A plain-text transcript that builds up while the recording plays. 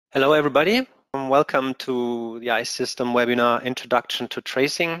Hello, everybody. Welcome to the iSYSTEM webinar, Introduction to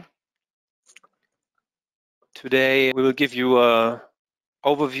Tracing. Today, we will give you an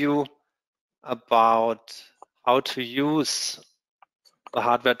overview about how to use the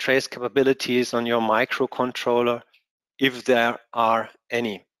hardware trace capabilities on your microcontroller, if there are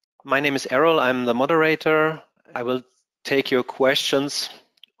any. My name is Errol. I'm the moderator. I will take your questions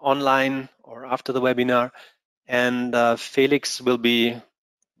online or after the webinar, and Felix will be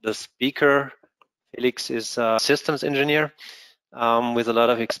the speaker. Felix is a systems engineer with a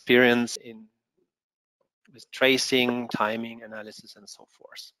lot of experience with tracing, timing, analysis, and so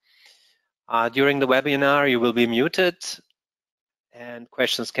forth. During the webinar, you will be muted, and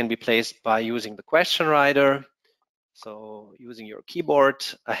questions can be placed by using the question writer. So using your keyboard,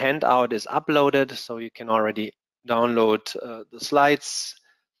 a handout is uploaded, so you can already download the slides.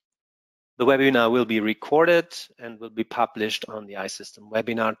 The webinar will be recorded and will be published on the iSYSTEM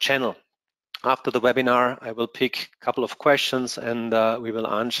webinar channel. After the webinar, I will pick a couple of questions and we will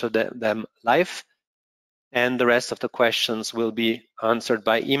answer them live. And the rest of the questions will be answered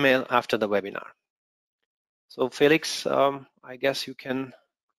by email after the webinar. So Felix, I guess you can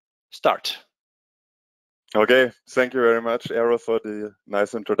start. Okay, thank you very much, Errol, for the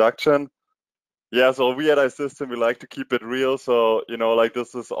nice introduction. Yeah, so we at iSYSTEM, we like to keep it real. So, like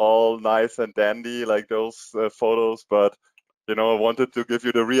this is all nice and dandy, like those photos, but, I wanted to give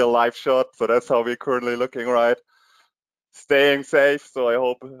you the real life shot. So that's how we're currently looking, right? Staying safe. So I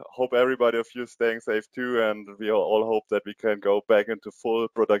hope everybody of you is staying safe too. And we all hope that we can go back into full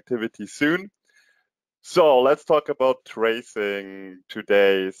productivity soon. So let's talk about tracing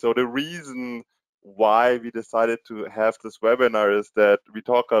today. So the reason why we decided to have this webinar is that we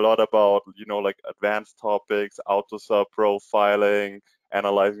talk a lot about, like advanced topics, ISR profiling,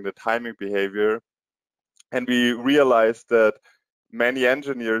 analyzing the timing behavior. And we realized that many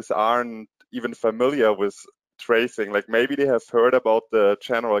engineers aren't even familiar with tracing. Like maybe they have heard about the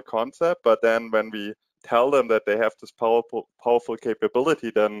general concept, but then when we tell them that they have this powerful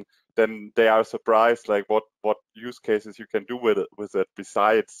capability, then they are surprised, like what use cases you can do with it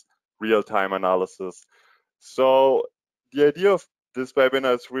besides real-time analysis. So the idea of this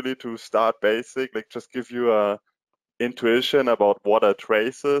webinar is really to start basic, like just give you a intuition about what a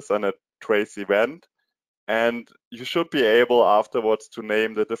trace is and a trace event. And you should be able afterwards to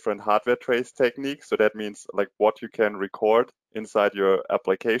name the different hardware trace techniques. So that means like what you can record inside your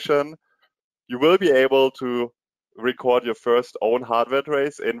application. You will be able to record your first own hardware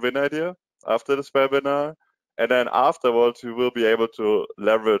trace in winIDEA after this webinar. And then afterwards, you will be able to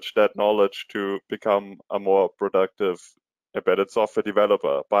leverage that knowledge to become a more productive embedded software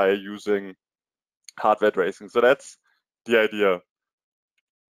developer by using hardware tracing. So that's the idea.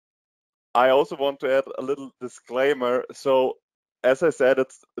 I also want to add a little disclaimer. So as I said,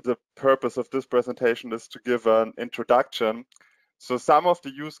 it's the purpose of this presentation is to give an introduction. So some of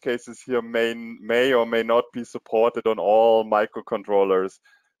the use cases here may or may not be supported on all microcontrollers.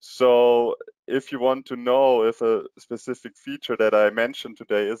 So if you want to know if a specific feature that I mentioned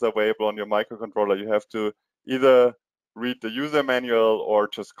today is available on your microcontroller, you have to either read the user manual or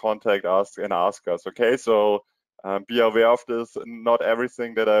just contact us and ask us, okay? So be aware of this. Not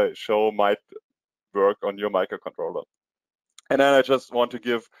everything that I show might work on your microcontroller. And then I just want to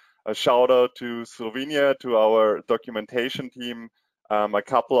give a shout out to Slovenia, to our documentation team. A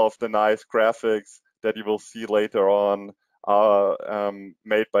couple of the nice graphics that you will see later on are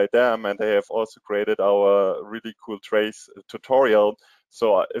made by them, and they have also created our really cool trace tutorial.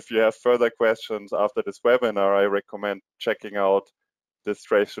 So if you have further questions after this webinar, I recommend checking out this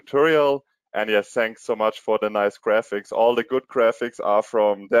trace tutorial. And yes, thanks so much for the nice graphics. All the good graphics are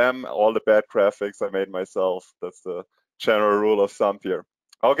from them. All the bad graphics I made myself. That's the general rule of thumb here.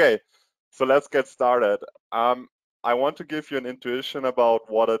 Okay, so let's get started. I want to give you an intuition about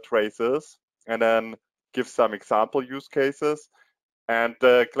what a trace is and then give some example use cases. And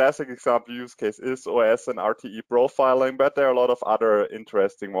the classic example use case is OS and RTE profiling, but there are a lot of other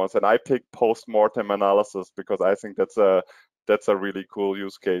interesting ones. And I picked post-mortem analysis because I think that's a really cool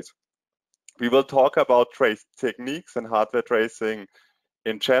use case. We will talk about trace techniques and hardware tracing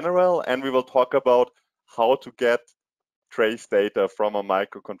in general, and we will talk about how to get trace data from a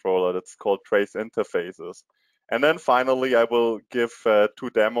microcontroller. That's called trace interfaces. And then finally, I will give 2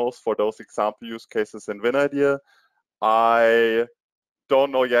 demos for those example use cases in winIDEA. I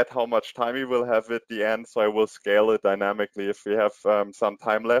don't know yet how much time we will have at the end, so I will scale it dynamically. If we have some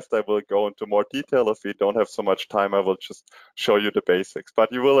time left, I will go into more detail. If we don't have so much time, I will just show you the basics.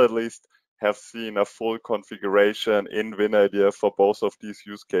 But you will at least have seen a full configuration in winIDEA for both of these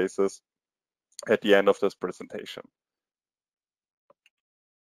use cases at the end of this presentation.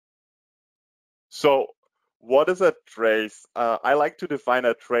 So what is a trace? I like to define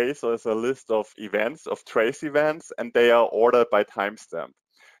a trace as a list of events, of trace events, and they are ordered by timestamp.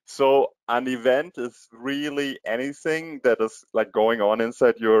 So an event is really anything that is like going on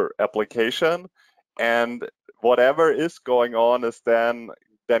inside your application, and whatever is going on is then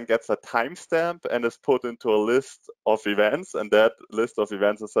gets a timestamp and is put into a list of events, and that list of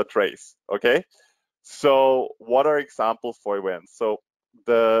events is a trace. Okay. So what are examples for events? So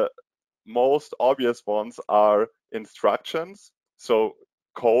the most obvious ones are instructions, so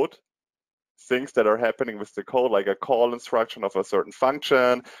code, things that are happening with the code, like a call instruction of a certain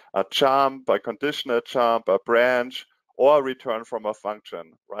function, a jump, a conditional jump, a branch, or a return from a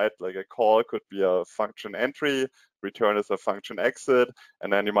function, right? Like a call could be a function entry, return is a function exit,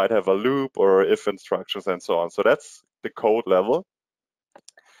 and then you might have a loop or if instructions and so on. So that's the code level.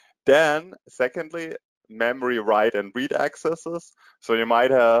 Then, secondly, memory write and read accesses. So you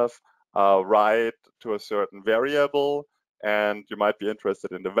might have a write to a certain variable, and you might be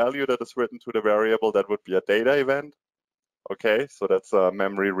interested in the value that is written to the variable. That would be a data event. Okay, so that's a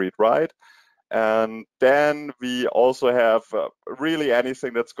memory read write. And then we also have really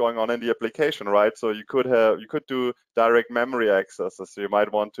anything that's going on in the application, right? So you could do direct memory accesses. So you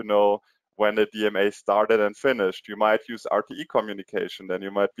might want to know when the DMA started and finished. You might use RTE communication. Then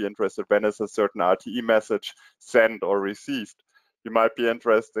you might be interested when is a certain RTE message sent or received. You might be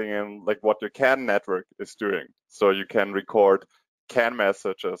interested in like what your CAN network is doing. So you can record CAN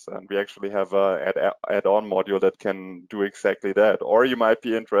messages, and we actually have a add-on module that can do exactly that. Or you might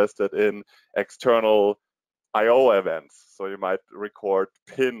be interested in external I/O events. So you might record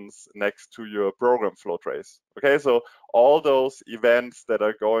pins next to your program flow trace. Okay, so all those events that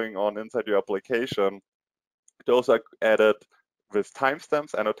are going on inside your application, those are added with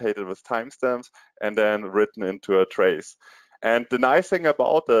timestamps, annotated with timestamps, and then written into a trace. And the nice thing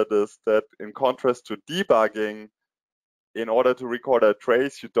about that is that in contrast to debugging, in order to record a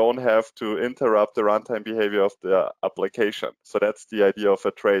trace, you don't have to interrupt the runtime behavior of the application. So that's the idea of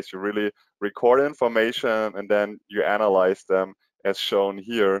a trace. You really record information and then you analyze them as shown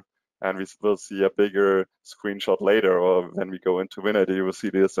here. And we will see a bigger screenshot later, or when we go into winIDEA, you will see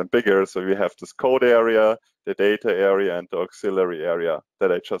this and bigger. So we have this code area, the data area, and the auxiliary area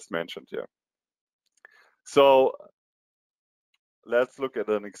that I just mentioned here. So let's look at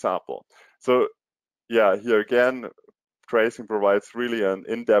an example. So yeah, here again, tracing provides really an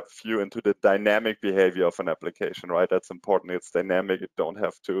in-depth view into the dynamic behavior of an application, right? That's important. It's dynamic. You don't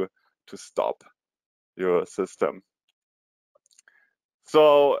have to stop your system.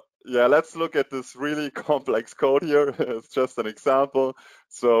 So yeah, let's look at this really complex code here. It's just an example.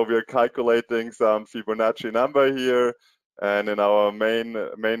 So we're calculating some Fibonacci number here. And in our main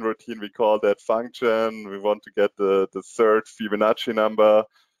routine, we call that function. We want to get the third Fibonacci number.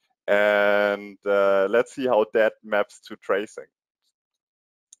 And let's see how that maps to tracing.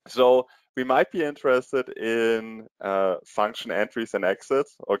 So we might be interested in function entries and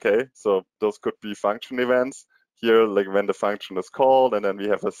exits. Okay, so those could be function events here, like when the function is called, and then we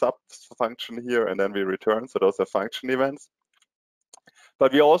have a sub function here, and then we return. So those are function events.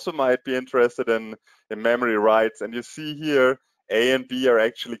 But we also might be interested in memory writes, and you see here A and B are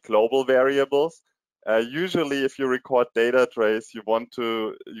actually global variables. Usually, if you record data trace, you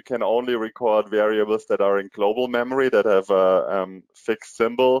can only record variables that are in global memory that have a fixed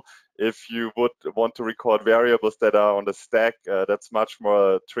symbol. If you would want to record variables that are on the stack, that's much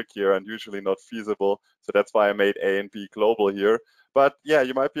more trickier and usually not feasible. So that's why I made A and B global here. But yeah,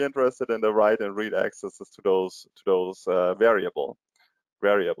 you might be interested in the write and read accesses to those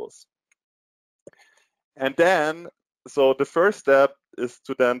variables. And then, so the first step is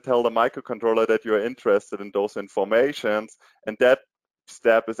to then tell the microcontroller that you're interested in those informations, and that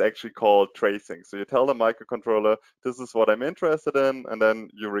step is actually called tracing. So you tell the microcontroller, this is what I'm interested in, and then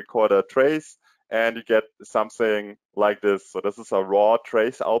you record a trace, and you get something like this. So this is a raw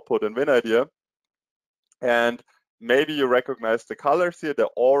trace output in winIDEA. And maybe you recognize the colors here. The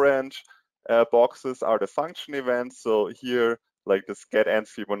orange boxes are the function events. So here, like this get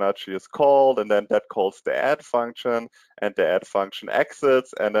ends Fibonacci is called, and then that calls the add function, and the add function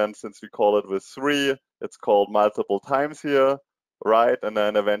exits. And then since we call it with 3, it's called multiple times here, right? And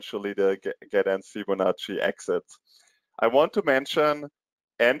then eventually the get ends Fibonacci exits. I want to mention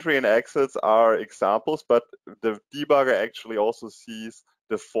entry and exits are examples, but the debugger actually also sees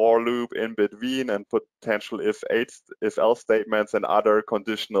the for loop in between and potential if else statements and other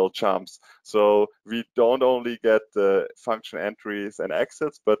conditional jumps. So we don't only get the function entries and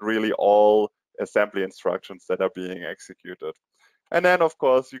exits, but really all assembly instructions that are being executed. And then, of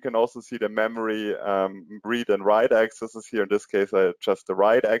course, you can also see the memory read and write accesses here. In this case, just the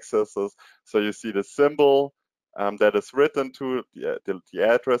write accesses. So you see the symbol that is written to the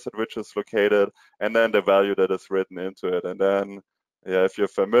address at which it's located, and then the value that is written into it. And then, yeah, if you're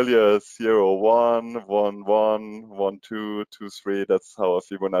familiar, 0, 1, 1, 1, 1, 2, 2, 3, that's how a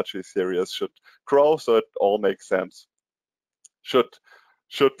Fibonacci series should grow. So it all makes sense.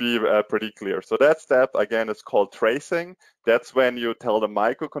 Should be pretty clear. So that step, again, is called tracing. That's when you tell the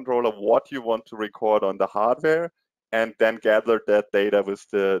microcontroller what you want to record on the hardware, and then gather that data with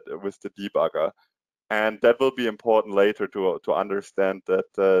the debugger. And that will be important later to understand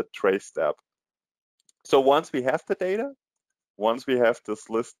that trace step. So once we have the data, once we have this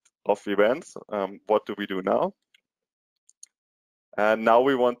list of events, what do we do now? And now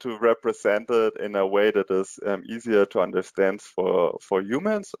we want to represent it in a way that is easier to understand for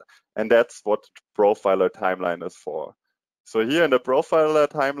humans. And that's what profiler timeline is for. So here in the profiler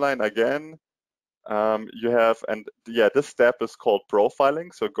timeline, again, you have, and yeah, this step is called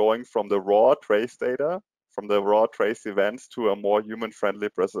profiling. So going from the raw trace data, from the raw trace events to a more human-friendly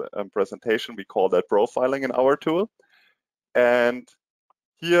presentation, we call that profiling in our tool. And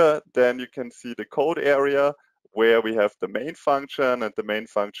here, then you can see the code area where we have the main function, and the main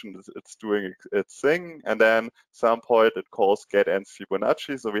function it's doing its thing, and then some point it calls get ends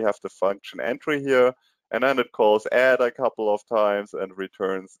Fibonacci. So we have the function entry here, and then it calls add a couple of times and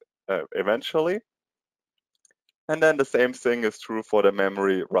returns eventually. And then the same thing is true for the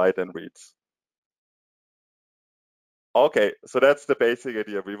memory write and reads. Okay, so that's the basic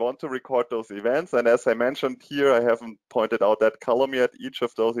idea. We want to record those events, and as I mentioned here, I haven't pointed out that column yet. Each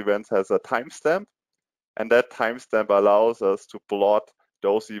of those events has a timestamp. And that timestamp allows us to plot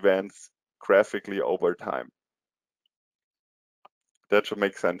those events graphically over time. That should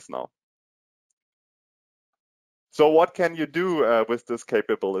make sense now. So what can you do with this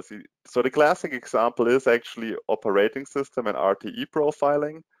capability? So the classic example is actually operating system and RTE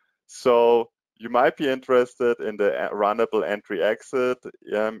profiling. So you might be interested in the runnable entry-exit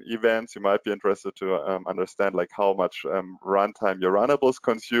events. You might be interested to understand like how much runtime your runnables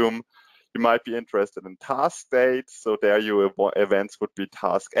consume. You might be interested in task states. So there your events would be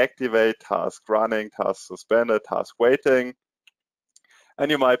task activate, task running, task suspended, task waiting. And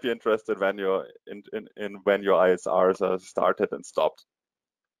you might be interested when you're when your ISRs are started and stopped.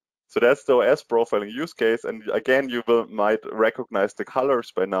 So that's the OS profiling use case. And again, you might recognize the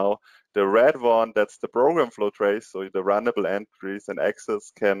colors by now. The red one, that's the program flow trace. So the runnable entries and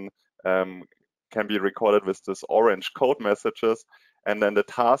exits can be recorded with this orange code messages. And then the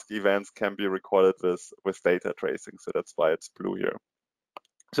task events can be recorded with data tracing. So that's why it's blue here.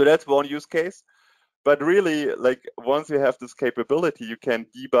 So that's one use case. But really, like once you have this capability, you can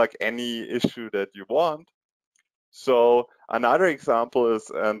debug any issue that you want. So another example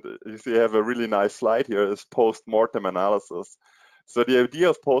is, and you see I have a really nice slide here, is post-mortem analysis. So the idea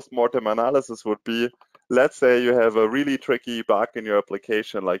of post-mortem analysis would be, let's say you have a really tricky bug in your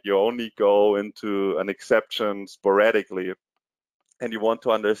application, like you only go into an exception sporadically, and you want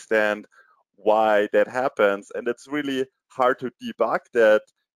to understand why that happens. And it's really hard to debug that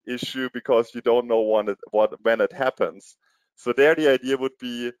issue because you don't know when it happens. So there the idea would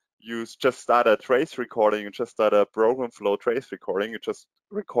be you just start a trace recording, you just start a program flow trace recording, you just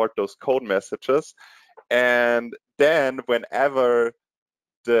record those code messages. And then whenever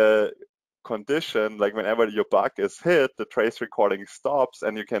the condition, like whenever your bug is hit, the trace recording stops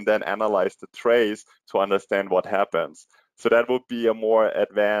and you can then analyze the trace to understand what happens. So that would be a more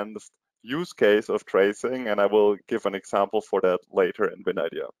advanced use case of tracing, and I will give an example for that later in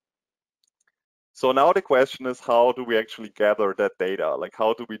winIDEA. So now the question is, how do we actually gather that data? Like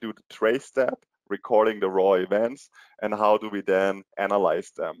how do we do the trace step, recording the raw events, and how do we then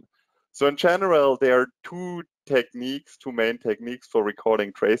analyze them? So in general, there are two main techniques for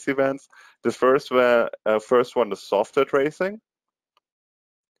recording trace events. The first one is software tracing.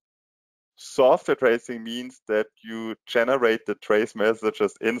 Software tracing means that you generate the trace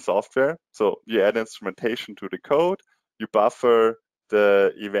messages in software. So you add instrumentation to the code, you buffer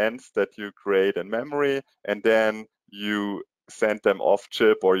the events that you create in memory, and then you send them off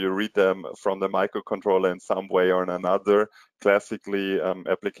chip or you read them from the microcontroller in some way or another. Classically,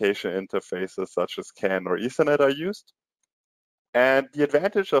 application interfaces such as CAN or Ethernet are used. And the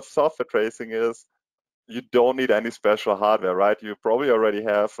advantage of software tracing is you don't need any special hardware, right? You probably already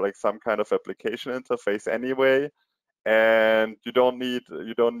have like some kind of application interface anyway, and you don't need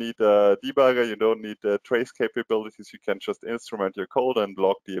a debugger, you don't need the trace capabilities. You can just instrument your code and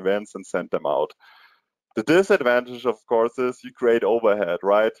log the events and send them out. The disadvantage, of course, is you create overhead,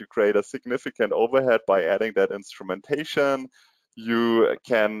 right? You create a significant overhead by adding that instrumentation. you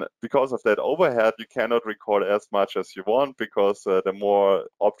can, because of that overhead, you cannot record as much as you want, because the more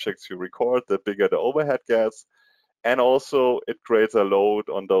objects you record, the bigger the overhead gets. And also it creates a load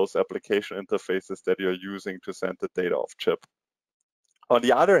on those application interfaces that you're using to send the data off chip. On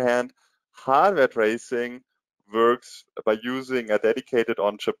the other hand, hardware tracing works by using a dedicated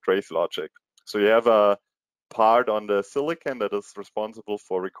on-chip trace logic. So you have a part on the silicon that is responsible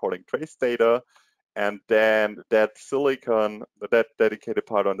for recording trace data, and then that silicon, that dedicated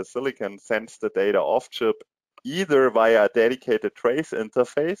part on the silicon, sends the data off chip either via a dedicated trace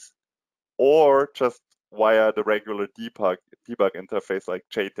interface or just via the regular debug interface like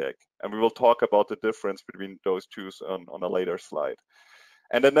JTAG. And we will talk about the difference between those two on a later slide.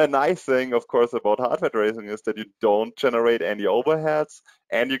 And then the nice thing, of course, about hardware tracing is that you don't generate any overheads,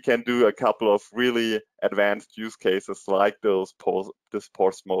 and you can do a couple of really advanced use cases like this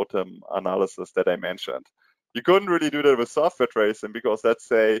post-mortem analysis that I mentioned. You couldn't really do that with software tracing, because let's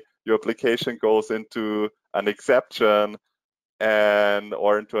say your application goes into an exception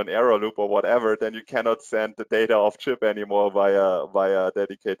or into an error loop or whatever, then you cannot send the data off chip anymore via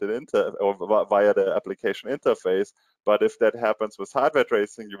dedicated or via the application interface. But if that happens with hardware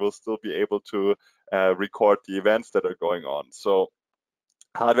tracing, you will still be able to record the events that are going on. So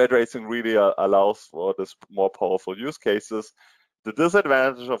hardware tracing really allows for this more powerful use cases. The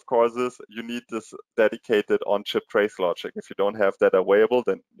disadvantage, of course, is you need this dedicated on-chip trace logic. If you don't have that available,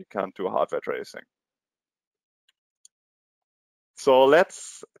 then you can't do hardware tracing. So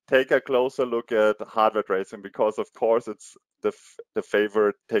let's take a closer look at hardware tracing, because of course it's the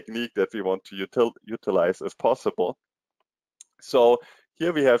favorite technique that we want to utilize if possible. So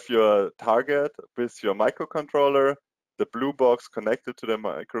here we have your target with your microcontroller, the blue box connected to the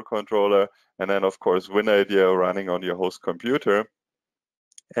microcontroller, and then of course winIDEA running on your host computer.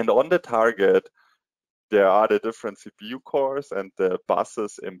 And on the target, there are the different CPU cores and the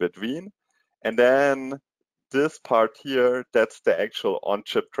buses in between. And then this part here, that's the actual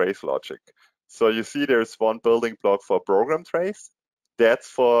on-chip trace logic. So you see there's one building block for program trace. That's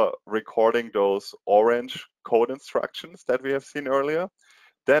for recording those orange code instructions that we have seen earlier.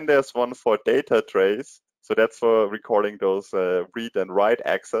 Then there's one for data trace. So that's for recording those read and write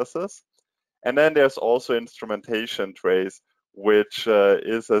accesses. And then there's also instrumentation trace, which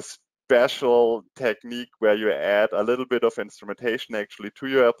is a special technique where you add a little bit of instrumentation actually to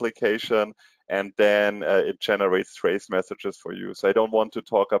your application, and then it generates trace messages for you. So I don't want to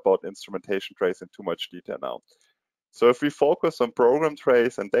talk about instrumentation trace in too much detail now. So if we focus on program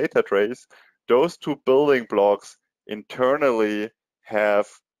trace and data trace, those two building blocks internally have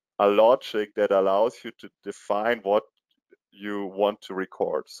a logic that allows you to define what you want to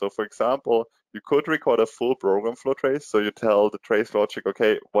record. So for example, you could record a full program flow trace. So you tell the trace logic,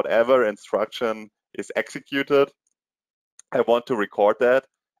 okay, whatever instruction is executed, I want to record that.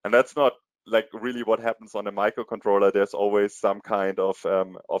 And that's not like really what happens on a microcontroller. There's always some kind of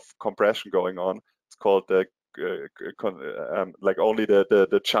compression going on. It's called the like only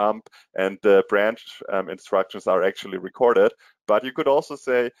the jump and the branch instructions are actually recorded. But you could also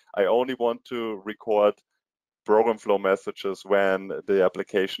say, I only want to record program flow messages when the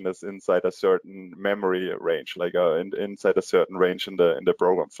application is inside a certain memory range, like inside a certain range in the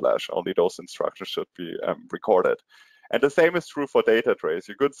program flash. Only those instructions should be recorded. And the same is true for data trace.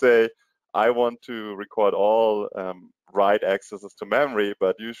 You could say, I want to record all write accesses to memory,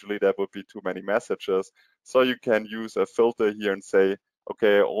 but usually that would be too many messages. So you can use a filter here and say,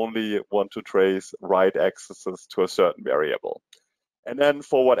 okay, I only want to trace write accesses to a certain variable. And then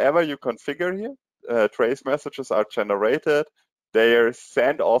for whatever you configure here, trace messages are generated. They are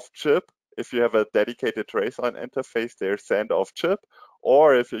sent off chip. If you have a dedicated trace on interface, they're sent off chip.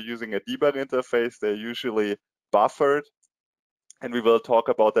 Or if you're using a debug interface, they're usually buffered. And we will talk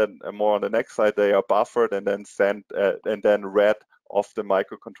about that more on the next slide. They are buffered and then sent and then read off the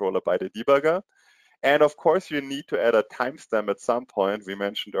microcontroller by the debugger. And of course, you need to add a timestamp at some point. We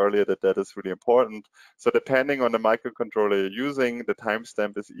mentioned earlier that that is really important. So depending on the microcontroller you're using, the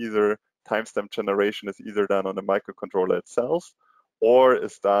timestamp generation is either done on the microcontroller itself or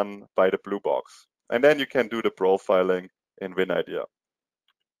is done by the blue box. And then you can do the profiling in winIDEA.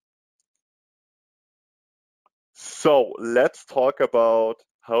 So let's talk about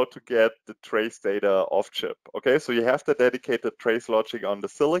how to get the trace data off chip. Okay, so you have the dedicated trace logic on the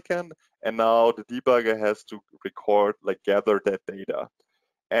silicon, and now the debugger has to record, like gather that data.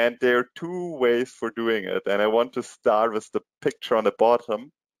 And there are two ways for doing it. And I want to start with the picture on the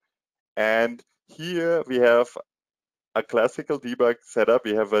bottom. And here we have a classical debug setup.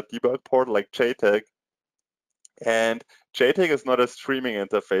 We have a debug port like JTAG. And JTAG is not a streaming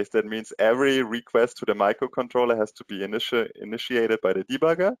interface. That means every request to the microcontroller has to be initiated by the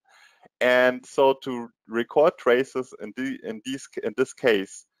debugger. And so to record traces in this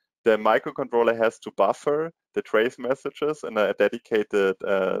case, the microcontroller has to buffer the trace messages in a dedicated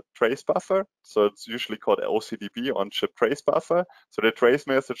trace buffer. So it's usually called OCDB, on-chip trace buffer. So the trace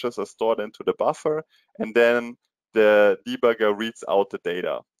messages are stored into the buffer, and then the debugger reads out the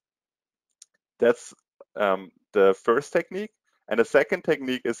data. That's the first technique. And the second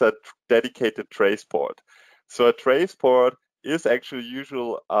technique is a dedicated trace port. So a trace port is actually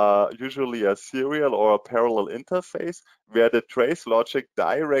usually a serial or a parallel interface where the trace logic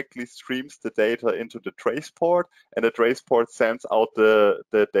directly streams the data into the trace port, and the trace port sends out the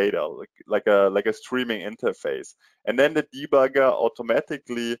data like a streaming interface. And then the debugger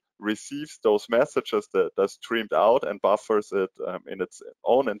automatically receives those messages that are streamed out and buffers it in its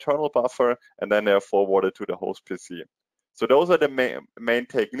own internal buffer, and then they are forwarded to the host PC. So those are the main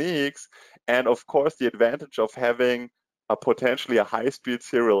techniques. And of course, the advantage of having potentially a high-speed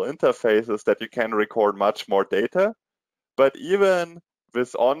serial interface is that you can record much more data. But even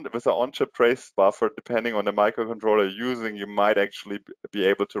with an on-chip trace buffer, depending on the microcontroller you're using, you might actually be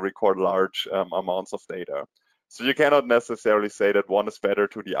able to record large amounts of data. So you cannot necessarily say that one is better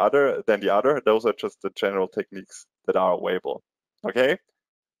than the other. Those are just the general techniques that are available. Okay.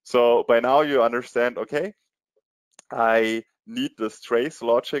 So by now you understand, okay, I need this trace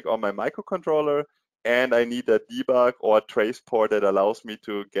logic on my microcontroller, and I need a debug or a trace port that allows me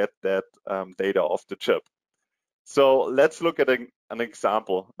to get that data off the chip. So let's look at an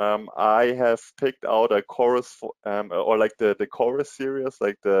example. I have picked out a Chorus or like the Chorus series,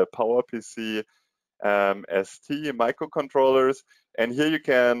 like the PowerPC ST microcontrollers. And here you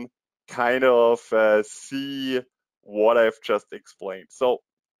can kind of see what I've just explained. So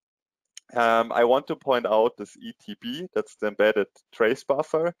I want to point out this ETB, that's the embedded trace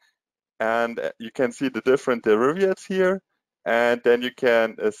buffer. And you can see the different derivatives here. And then you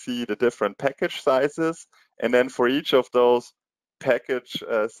can see the different package sizes. And then for each of those package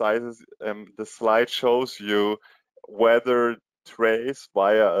sizes, the slide shows you whether trace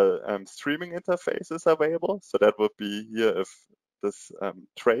via a streaming interface is available. So that would be here if this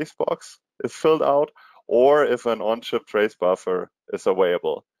trace box is filled out, or if an on-chip trace buffer is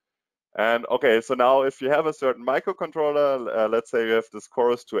available. And okay, so now if you have a certain microcontroller, let's say you have this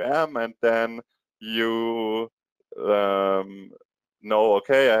Chorus 2M, and then you know,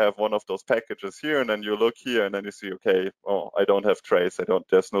 okay, I have one of those packages here, and then you look here, and then you see, okay, oh, I don't have trace,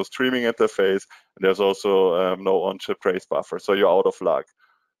 there's no streaming interface, and there's also no on-chip trace buffer, so you're out of luck.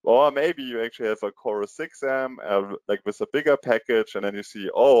 Or maybe you actually have a Chorus 6M, like with a bigger package, and then you see,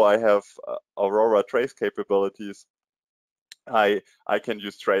 oh, I have AURORA trace capabilities. I can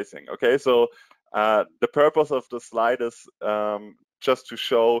use tracing. Okay, so the purpose of the slide is just to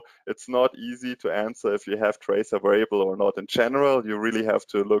show it's not easy to answer if you have trace available or not. In general, you really have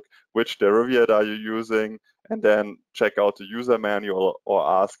to look which derivative are you using, and then check out the user manual or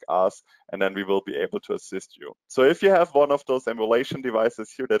ask us, and then we will be able to assist you. So if you have one of those emulation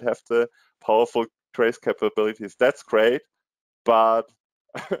devices here that have the powerful trace capabilities, that's great, but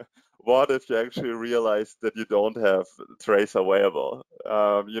what if you actually realize that you don't have trace available?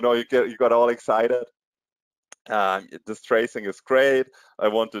 You know, you got all excited. This tracing is great. I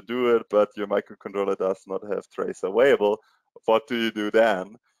want to do it, but your microcontroller does not have trace available. What do you do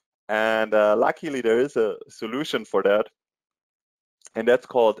then? And luckily, there is a solution for that, and that's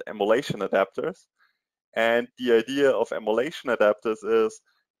called emulation adapters. And the idea of emulation adapters is,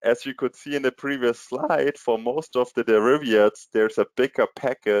 as you could see in the previous slide, for most of the derivatives, there's a bigger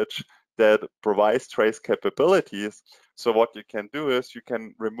package that provides trace capabilities. So what you can do is you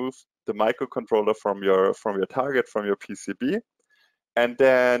can remove the microcontroller from your target, from your PCB, and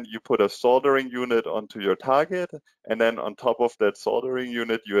then you put a soldering unit onto your target, and then on top of that soldering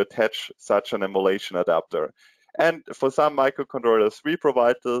unit, you attach such an emulation adapter. And for some microcontrollers, we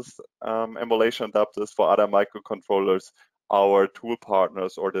provide this emulation adapters. For other microcontrollers, our tool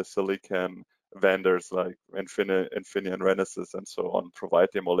partners or the silicon vendors like Infineon, Renesas, and so on provide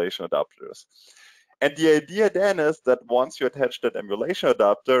the emulation adapters. And the idea then is that once you attach that emulation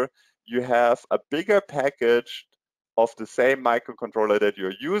adapter, you have a bigger package of the same microcontroller that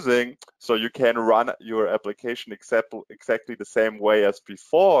you're using, so you can run your application exactly the same way as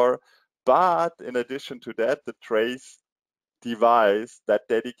before. But in addition to that, the trace device, that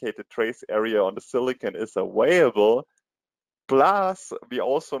dedicated trace area on the silicon, is available. Plus, we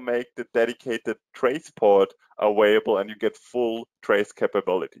also make the dedicated trace port available, and you get full trace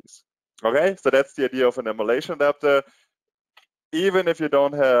capabilities. Okay, so that's the idea of an emulation adapter. even if you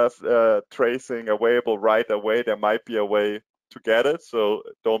don't have tracing available right away, there might be a way to get it. So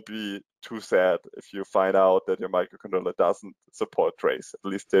don't be too sad if you find out that your microcontroller doesn't support trace, at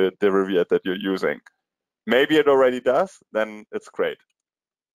least the derivatives that you're using. Maybe it already does, then it's great.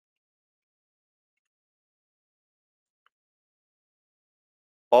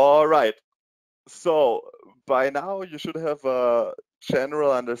 All right. So by now you should have a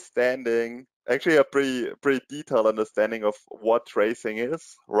general understanding, actually a pretty detailed understanding of what tracing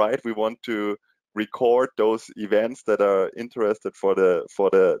is, right? We want to record those events that are interested for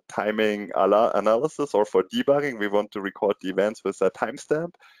the timing analysis or for debugging. We want to record the events with a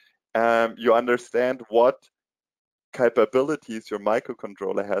timestamp. You understand what capabilities your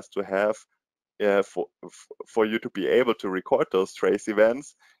microcontroller has to have for you to be able to record those trace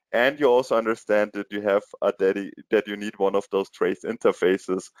events. And you also understand that you have that you need one of those trace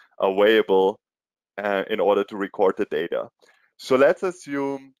interfaces available in order to record the data. So let's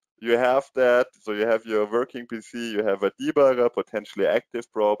assume you have that. So you have your working PC, you have a debugger, potentially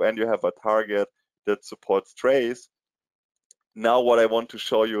active probe, and you have a target that supports trace. Now what I want to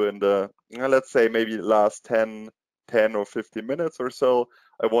show you in the, let's say maybe last 10 or 15 minutes or so,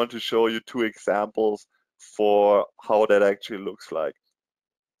 I want to show you two examples for how that actually looks like.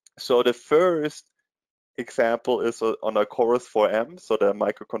 So the first example is on a Chorus 4M, so the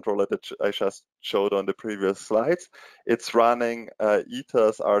microcontroller that I just showed on the previous slides. It's running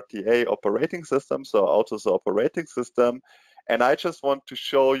ETAS RTA operating system, so AURORA operating system. And I just want to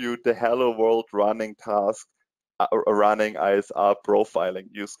show you the hello world running task, running ISR profiling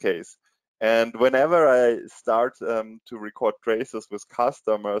use case. And whenever I start to record traces with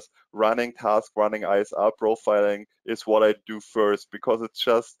customers, running task, running ISR profiling is what I do first, because it's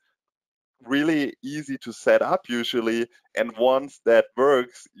just really easy to set up usually, and once that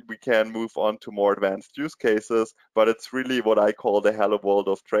works we can move on to more advanced use cases, but it's really what I call the hello world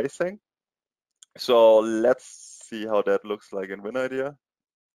of tracing. So let's see how that looks like in winIDEA.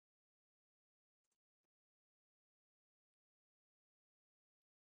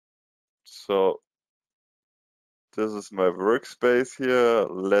 So this is my workspace here.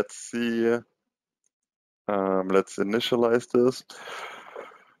 Let's see, let's initialize this.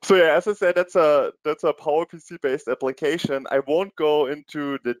 So yeah, as I said, that's a PowerPC based application. I won't go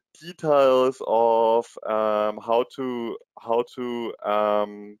into the details of how to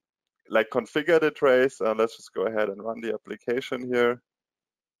like configure the trace. Let's just go ahead and run the application here,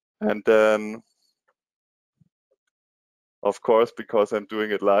 and then of course, because I'm doing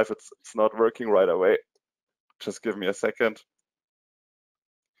it live, it's not working right away. Just give me a second.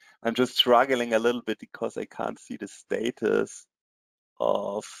 I'm just struggling a little bit because I can't see the status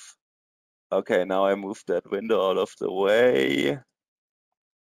of. Okay, now I moved that window out of the way.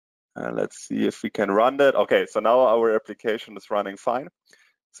 Let's see if we can run that. Okay, so now our application is running fine.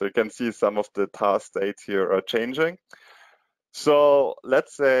 So you can see some of the task states here are changing. So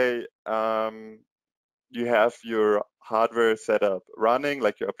let's say you have your hardware setup running,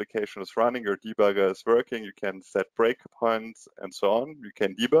 like your application is running, your debugger is working, you can set breakpoints and so on, you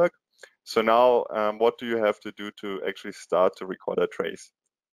can debug. So now what do you have to do to actually start to record a trace?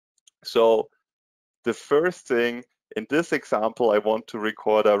 So the first thing, in this example, I want to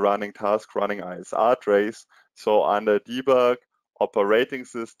record a running task running ISR trace. So under debug operating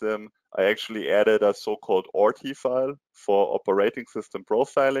system, I actually added a so-called ORT file for operating system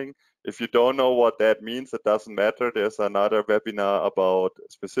profiling. If you don't know what that means, it doesn't matter. There's another webinar about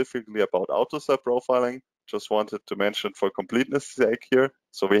specifically about AURORA profiling. Just wanted to mention for completeness sake here.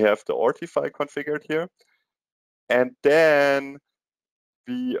 So we have the ORT file configured here. And then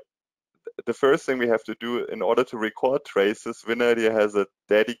the first thing we have to do in order to record traces, winIDEA has a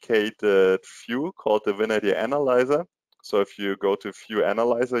dedicated view called the winIDEA Analyzer. So if you go to View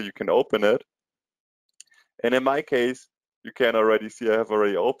Analyzer, you can open it. And in my case, you can already see I have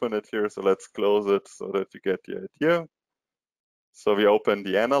already opened it here. So let's close it so that you get the idea. So we open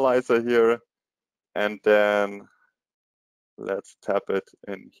the analyzer here, and then let's tap it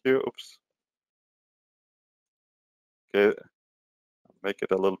in here. Oops. Okay, make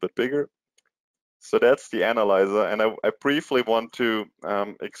it a little bit bigger. So that's the analyzer, and I briefly want to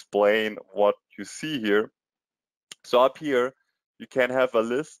explain what you see here. So up here, you can have a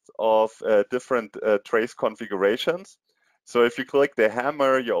list of different trace configurations. So if you click the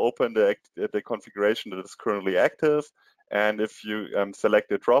hammer, you open the configuration that is currently active. And if you select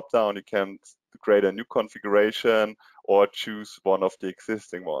the dropdown, you can create a new configuration or choose one of the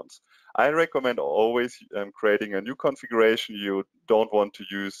existing ones. I recommend always creating a new configuration. You don't want to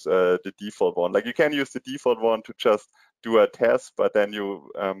use the default one. Like you can use the default one to just do a test, but then you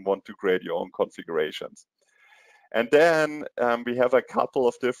want to create your own configurations. And then we have a couple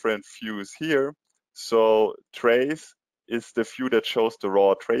of different views here. So trace is the view that shows the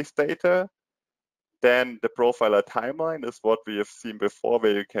raw trace data. Then the profiler timeline is what we have seen before,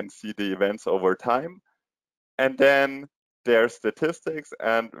 where you can see the events over time. And then there's statistics,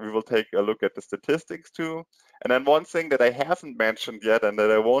 and we will take a look at the statistics too. And then one thing that I haven't mentioned yet and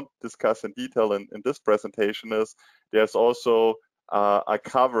that I won't discuss in detail in this presentation is there's also a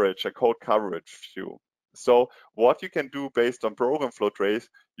code coverage view. So what you can do based on program flow trace,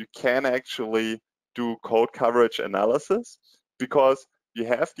 you can actually do code coverage analysis, because you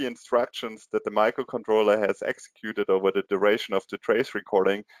have the instructions that the microcontroller has executed over the duration of the trace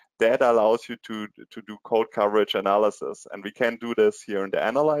recording that allows you to do code coverage analysis. And we can do this here in the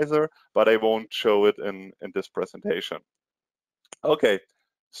analyzer, but I won't show it in this presentation. Okay,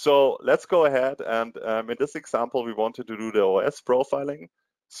 so let's go ahead, and in this example, we wanted to do the OS profiling.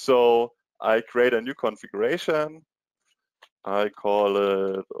 So I create a new configuration. I call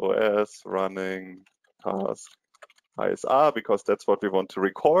it OS running task ISR, because that's what we want to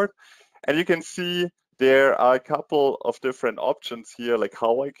record. And you can see there are a couple of different options here, like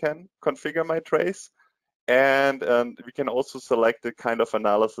how I can configure my trace. And we can also select the kind of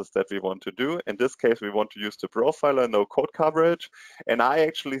analysis that we want to do. In this case, we want to use the profiler, no code coverage. And I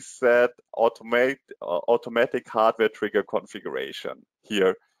actually set automatic hardware trigger configuration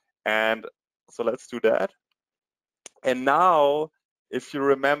here. And so let's do that. And now, if you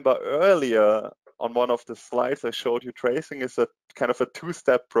remember earlier, on one of the slides I showed you, tracing is a kind of a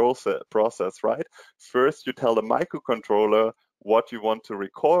two-step process, right? First, you tell the microcontroller what you want to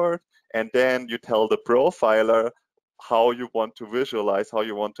record, and then you tell the profiler how you want to visualize, how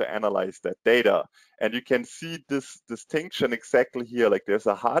you want to analyze that data. And you can see this distinction exactly here. Like there's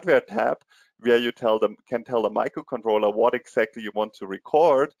a hardware tab where you can tell the microcontroller what exactly you want to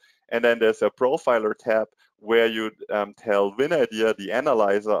record, and then there's a profiler tab where you tell winIDEA, the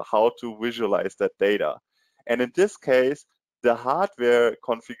analyzer, how to visualize that data. And in this case, the hardware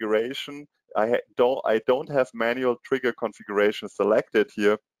configuration, I don't have manual trigger configuration selected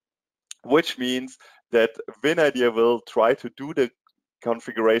here, which means that winIDEA will try to do the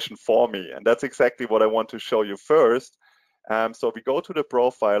configuration for me. And that's exactly what I want to show you first. So we go to the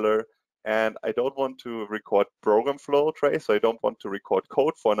profiler, and I don't want to record program flow trace, so I don't want to record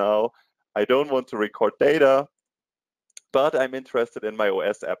code for now. I don't want to record data, but I'm interested in my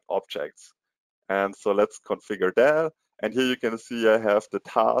OS app objects. And so let's configure that. And here you can see I have the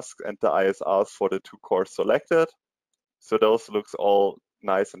task and the ISRs for the two cores selected. So those looks all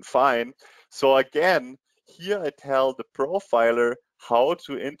nice and fine. So again, here I tell the profiler how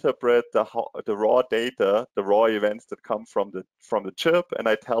to interpret the raw data, the raw events that come from the chip, and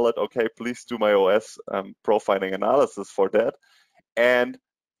I tell it, okay, please do my OS profiling analysis for that. And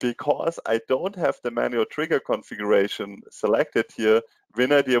because I don't have the manual trigger configuration selected here,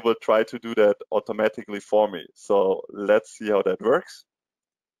 winIDEA will try to do that automatically for me. So let's see how that works.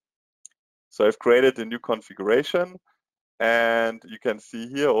 So I've created a new configuration, and you can see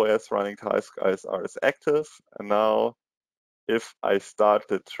here OS running task ISR is active. And now if I start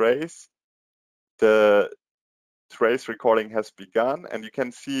the trace recording has begun, and you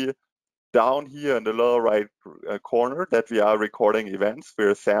can see down here in the lower right corner that we are recording events,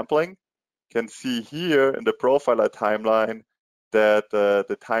 we're sampling. You can see here in the profiler timeline that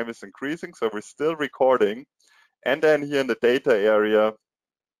the time is increasing, so we're still recording. And then here in the data area,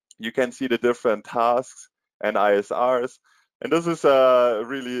 you can see the different tasks and ISRs. And this is a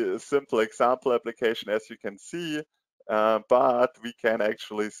really simple example application, as you can see, but we can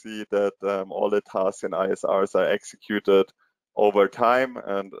actually see that all the tasks and ISRs are executed over time.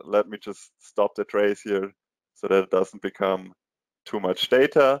 And let me just stop the trace here so that it doesn't become too much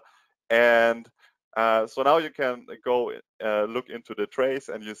data. And so now you can go look into the trace,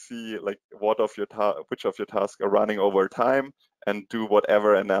 and you see like which of your tasks are running over time, and do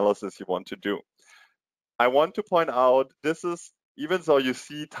whatever analysis you want to do. I want to point out, this is, even though you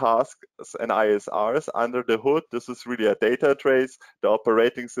see tasks and ISRs under the hood, this is really a data trace. The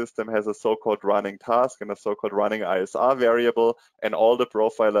operating system has a so-called running task and a so-called running ISR variable, and all the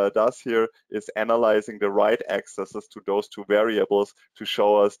profiler does here is analyzing the write accesses to those two variables to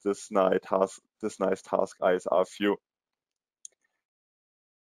show us this nice task ISR view.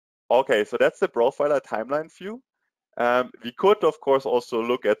 Okay, so that's the profiler timeline view. We could, of course, also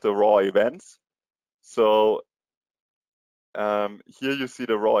look at the raw events. So here you see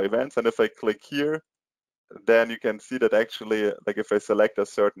the raw events, and if I click here, then you can see that actually, like if I select a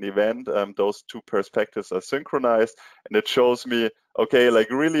certain event, those two perspectives are synchronized, and it shows me, okay,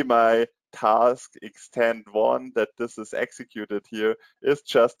 like really my task extend 1 that this is executed here is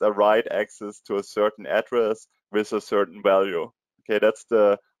just a write access to a certain address with a certain value. Okay, that's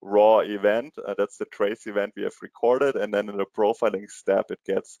the raw event. That's the trace event we have recorded, and then in the profiling step, it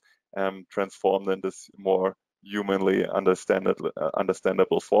gets transformed in this more humanly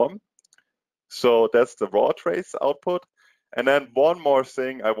understandable form. So that's the raw trace output. And then one more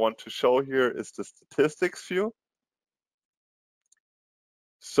thing I want to show here is the statistics view.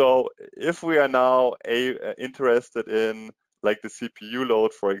 So if we are now interested in like the CPU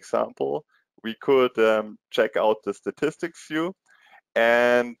load, for example, we could check out the statistics view.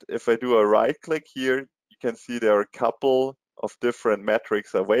 And if I do a right click here, you can see there are a couple of different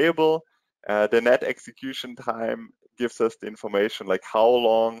metrics available. The net execution time gives us the information like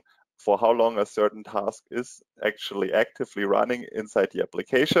for how long a certain task is actually actively running inside the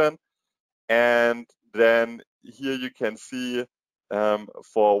application. And then here you can see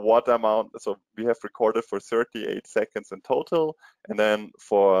for what amount, so we have recorded for 38 seconds in total, and then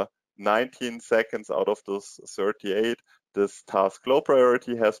for 19 seconds out of those 38, this task low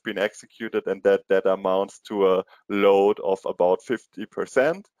priority has been executed, and that amounts to a load of about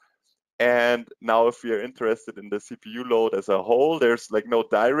 50%. And now if we are interested in the CPU load as a whole, there's like no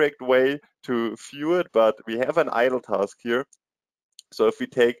direct way to view it, but we have an idle task here. So if we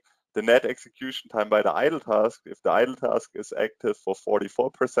take the net execution time by the idle task, if the idle task is active for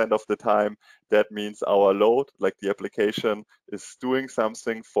 44% of the time, that means our load, like the application, is doing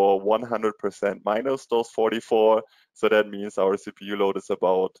something for 100% minus those 44. So that means our CPU load is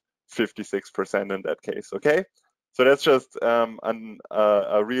about 56% in that case, okay? So that's just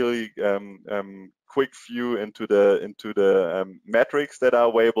a really quick view into the metrics that are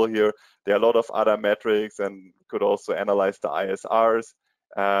available here. There are a lot of other metrics, and could also analyze the ISRs.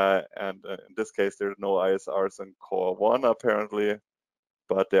 And in this case, there's no ISRs in core 1 apparently,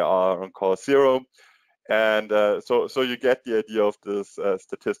 but there are on core 0. And so you get the idea of this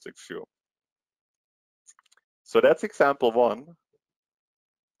statistics view. So that's example 1.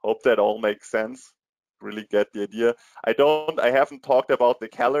 Hope that all makes sense. Really get the idea. I haven't talked about the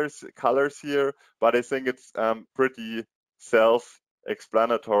colors here, but I think it's pretty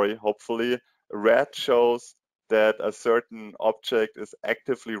self-explanatory, hopefully. Red shows that a certain object is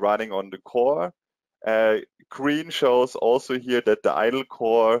actively running on the core. Green shows also here that the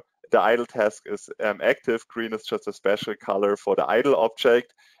idle task is active. Green is just a special color for the idle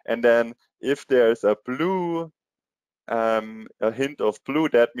object. And then if there's a blue, a hint of blue,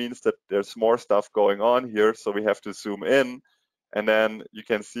 that means that there's more stuff going on here. So we have to zoom in, and then you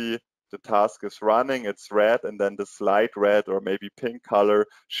can see the task is running, it's red, and then the slight red or maybe pink color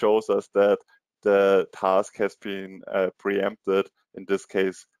shows us that the task has been preempted, in this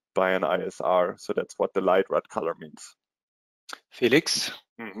case by an ISR. So that's what the light red color means. Felix,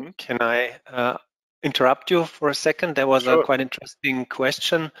 can I interrupt you for a second? There was a quite interesting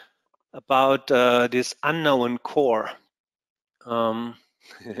question about this unknown core.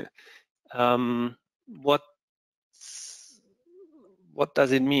 What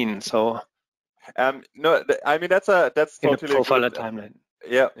does it mean? So no, I mean that's totally a profiler timeline.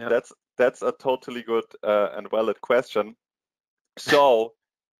 Yeah, that's a totally good and valid question. So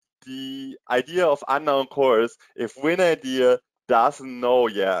the idea of unknown core is if winIDEA doesn't know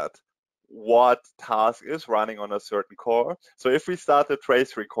yet what task is running on a certain core. So if we start the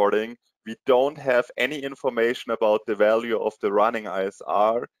trace recording, we don't have any information about the value of the running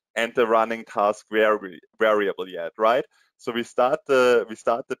ISR and the running task variable yet, right? So we start the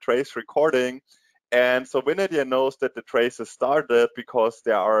trace recording, and so winIDEA knows that the trace is started because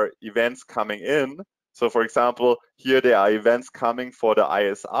there are events coming in. So for example, here there are events coming for the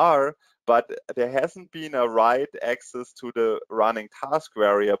ISR, but there hasn't been a write access to the running task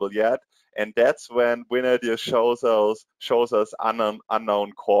variable yet. And that's when winIDEA shows us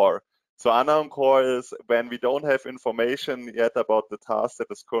unknown core. So unknown core is when we don't have information yet about the task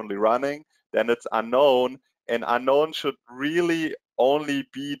that is currently running, then it's unknown, and unknown should really only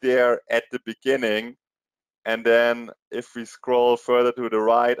be there at the beginning. And then if we scroll further to the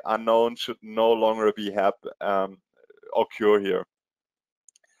right, unknown should no longer be occur here.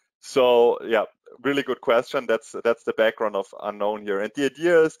 So yeah, really good question. That's the background of unknown here. And the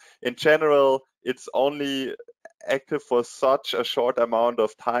idea is, in general, it's only active for such a short amount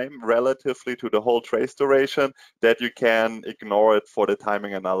of time relatively to the whole trace duration that you can ignore it for the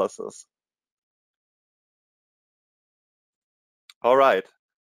timing analysis. All right.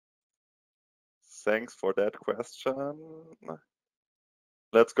 Thanks for that question.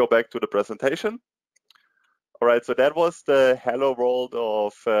 Let's go back to the presentation. All right, so that was the hello world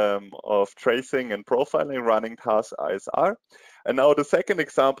of tracing and profiling running task ISR. And now the second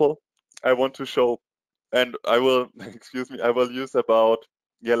example I want to show, and I will, excuse me, I will use about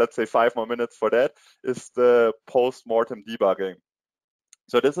yeah, let's say 5 more minutes for that, is the post-mortem debugging.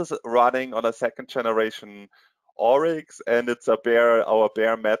 So this is running on a 2nd generation AURIX, and it's our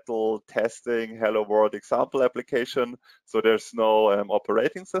bare metal testing hello world example application. So there's no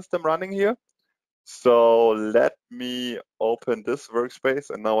operating system running here. So let me open this workspace,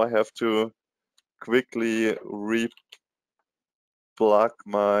 and now I have to quickly re-plug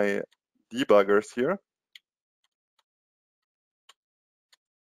my debuggers here.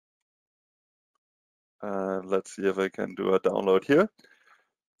 Let's see if I can do a download here.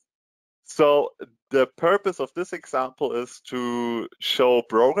 So the purpose of this example is to show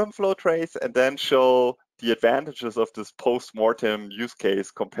program flow trace and then show the advantages of this post-mortem use case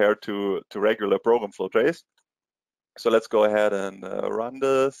compared to regular program flow trace. So let's go ahead and run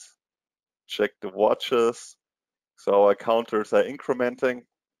this, check the watches. So our counters are incrementing,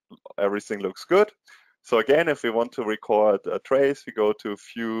 everything looks good. So again, if we want to record a trace, we go to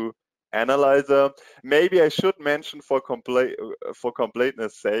View Analyzer. Maybe I should mention for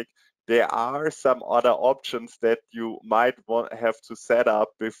completeness sake, there are some other options that you might have to set up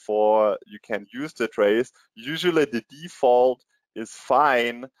before you can use the trace. Usually the default is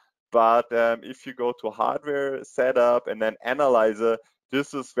fine, but if you go to Hardware Setup and then Analyzer,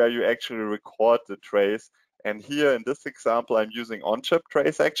 this is where you actually record the trace. And here in this example, I'm using on-chip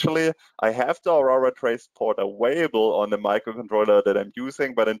trace actually. I have the AURORA trace port available on the microcontroller that I'm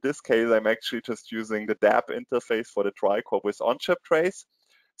using, but in this case, I'm actually just using the DAP interface for the TriCore with on-chip trace.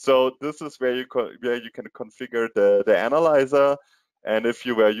 So this is where you can configure the analyzer. And if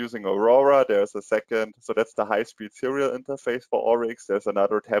you were using AURORA, there's a second, so that's the high-speed serial interface for AURIX. There's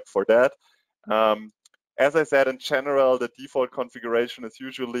another tab for that. As I said, in general, the default configuration is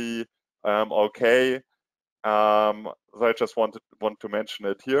usually okay. So I just want to mention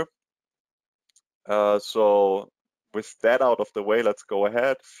it here. So with that out of the way, let's go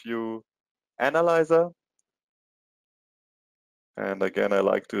ahead, View Analyzer. And again, I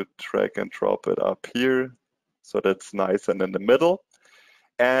like to drag and drop it up here so that's nice and in the middle.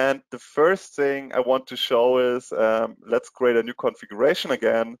 And the first thing I want to show is, let's create a new configuration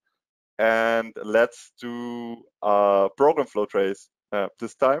again, and let's do a program flow trace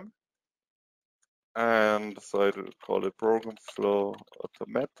this time. And so I call it program flow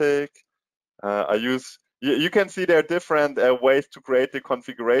automatic. You can see there are different ways to create the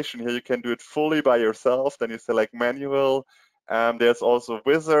configuration here. You can do it fully by yourself, then you select manual. There's also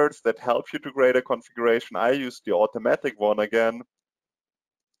wizards that help you to create a configuration. I use the automatic one again.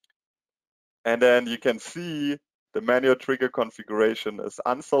 And then you can see the manual trigger configuration is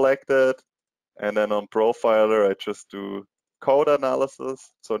unselected. And then on Profiler, I just do code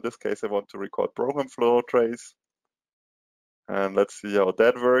analysis. So in this case, I want to record program flow trace. And let's see how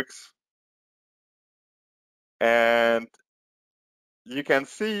that works. And you can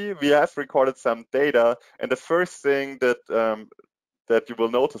see we have recorded some data. And the first thing that that you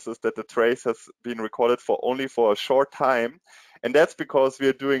will notice is that the trace has been recorded only for a short time. And that's because we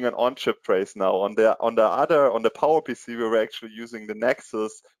are doing an on-chip trace now. On the PowerPC, we were actually using the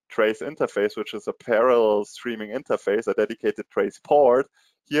Nexus trace interface, which is a parallel streaming interface, a dedicated trace port.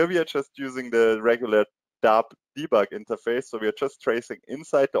 Here we are just using the regular DAP debug interface. So we are just tracing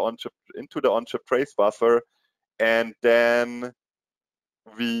inside the on-chip, into the on-chip trace buffer. And then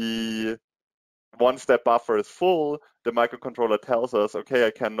once that buffer is full, the microcontroller tells us, okay,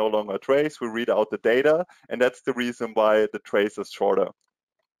 I can no longer trace. We read out the data, and that's the reason why the trace is shorter.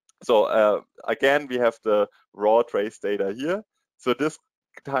 So again, we have the raw trace data here. So this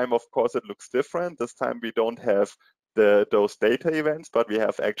time, of course, it looks different. This time we don't have those data events, but we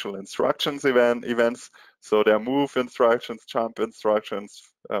have actual instructions events. So there are move instructions, jump instructions,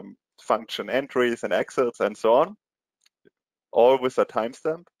 function entries and exits, and so on, all with a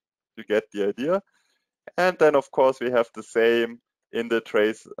timestamp. You get the idea. And then, of course, we have the same in the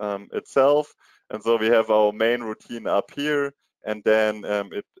trace itself. And so we have our main routine up here, and then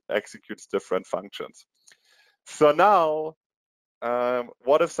it executes different functions. So now,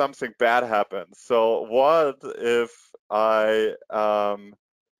 what if something bad happens? So what if I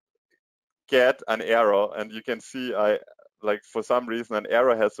get an error, and you can see for some reason an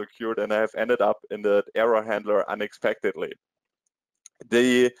error has occurred, and I have ended up in the error handler unexpectedly.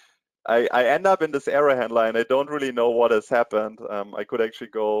 I end up in this error handler and I don't really know what has happened. I could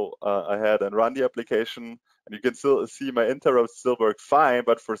actually go ahead and run the application, and you can still see my interrupts still work fine,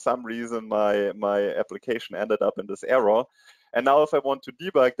 but for some reason my application ended up in this error. And now if I want to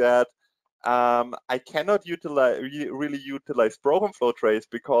debug that, I cannot really utilize program flow trace,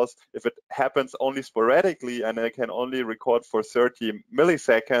 because if it happens only sporadically and I can only record for 30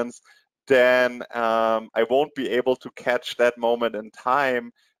 milliseconds, then I won't be able to catch that moment in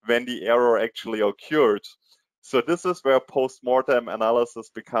time when the error actually occurred. So this is where post-mortem analysis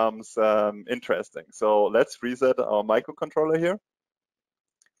becomes interesting. So let's reset our microcontroller here.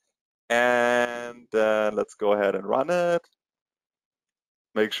 And let's go ahead and run it.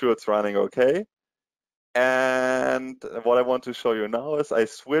 Make sure it's running okay. And what I want to show you now is I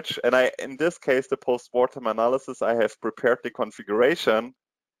switch, and in this case, the post-mortem analysis, I have prepared the configuration,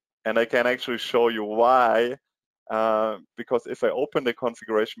 and I can actually show you why. Because if I open the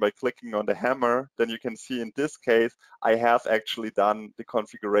configuration by clicking on the hammer, then you can see in this case, I have actually done the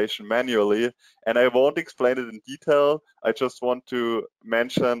configuration manually, and I won't explain it in detail. I just want to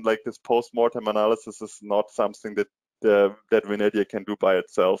mention, like, this post-mortem analysis is not something that that winIDEA can do by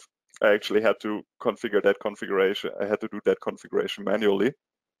itself. I actually had to configure that configuration. I had to do that configuration manually.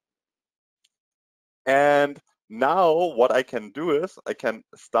 And now what I can do is I can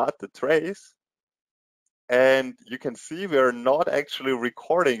start the trace, and you can see we're not actually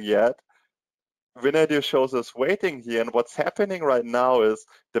recording yet. winIDEA shows us waiting here, and what's happening right now is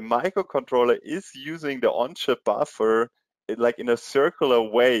the microcontroller is using the on-chip buffer like in a circular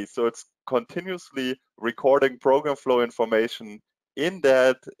way. So it's continuously recording program flow information in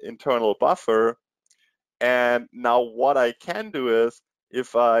that internal buffer. And now what I can do is,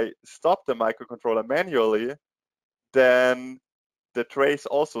 if I stop the microcontroller manually, then the trace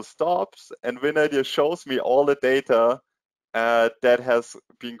also stops, and winIDEA shows me all the data that has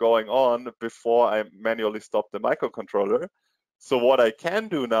been going on before I manually stop the microcontroller. So what I can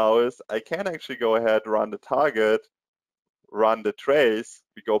do now is I can actually go ahead, run the target, run the trace,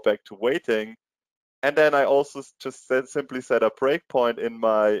 we go back to waiting, and then I also just simply set a breakpoint in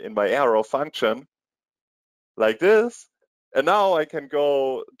my arrow function like this. And now I can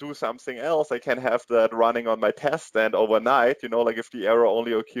go do something else. I can have that running on my test stand overnight. You know, like if the error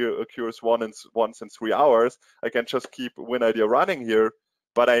only occurs once in 3 hours, I can just keep winIDEA running here.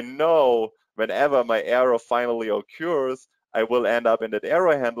 But I know whenever my error finally occurs, I will end up in that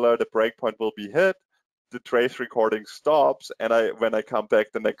error handler. The breakpoint will be hit. The trace recording stops, and when I come back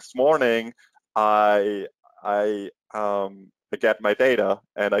the next morning, I get my data,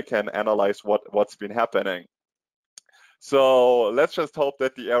 and I can analyze what's been happening. So let's just hope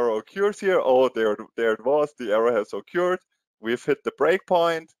that the error occurs here. Oh, there it was. The error has occurred. We've hit the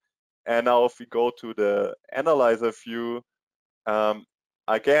breakpoint. And now if we go to the analyzer view,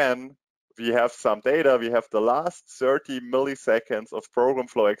 again, we have some data. We have the last 30 milliseconds of program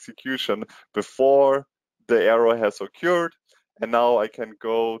flow execution before the error has occurred. And now I can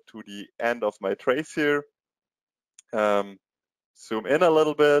go to the end of my trace here, zoom in a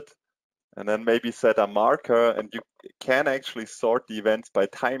little bit, and then maybe set a marker, and you can actually sort the events by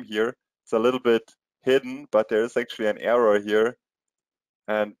time here. It's a little bit hidden, but there is actually an error here.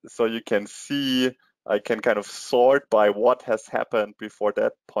 And so you can see, I can kind of sort by what has happened before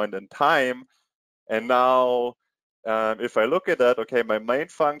that point in time. And now, if I look at that, okay, my main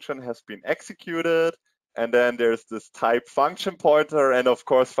function has been executed, and then there's this type function pointer, and of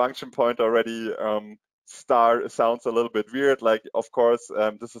course, function pointer already sounds a little bit weird. Like, of course,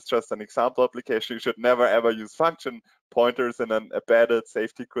 this is just an example application. You should never ever use function pointers in an embedded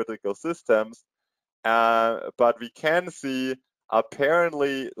safety critical systems. But we can see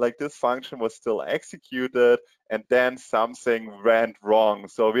apparently like this function was still executed, and then something went wrong.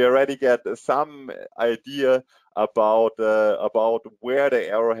 So we already get some idea about where the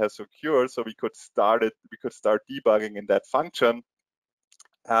error has occurred. So we could start debugging in that function.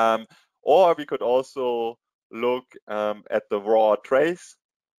 Or we could also look at the raw trace.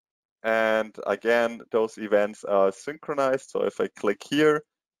 And again, those events are synchronized. So if I click here,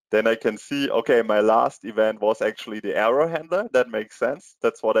 then I can see, okay, my last event was actually the error handler. That makes sense.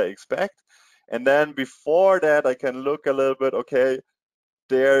 That's what I expect. And then before that, I can look a little bit, okay,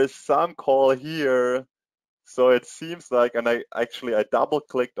 there's some call here. So it seems like, and I double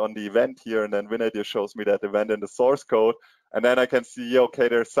clicked on the event here, and then winIDEA shows me that event in the source code. And then I can see, okay,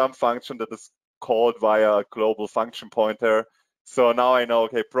 there's some function that is called via a global function pointer. So now I know,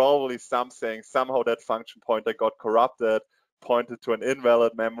 okay, probably somehow that function pointer got corrupted, pointed to an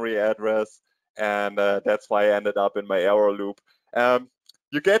invalid memory address, and that's why I ended up in my error loop.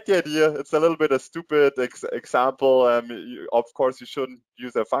 You get the idea. It's a little bit a stupid example. Of course, you shouldn't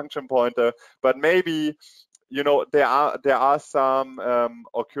use a function pointer, but maybe, you know, there are some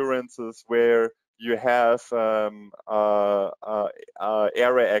occurrences where you have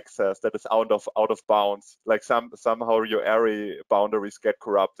array access that is out of bounds, like somehow your array boundaries get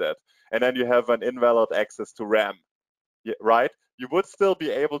corrupted, and then you have an invalid access to RAM, right? you would still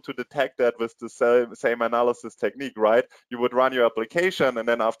be able to detect that with the same analysis technique, right? You would run your application, and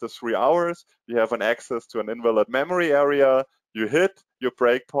then after 3 hours, you have an access to an invalid memory area. You hit your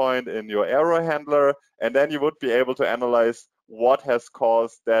breakpoint in your error handler, and then you would be able to analyze what has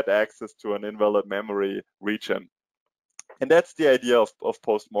caused that access to an invalid memory region. And that's the idea of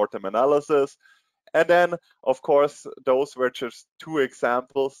post-mortem analysis. And then, of course, those were just 2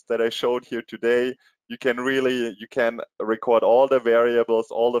 examples that I showed here today. You can record all the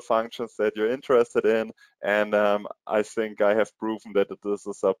variables, all the functions that you're interested in. And I think I have proven that this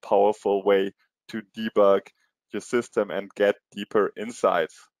is a powerful way to debug your system and get deeper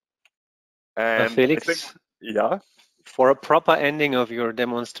insights. And Felix, I think, yeah. For a proper ending of your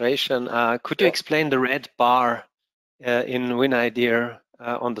demonstration, could you explain the red bar in winIDEA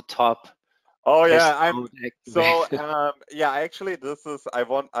on the top? Oh yeah, actually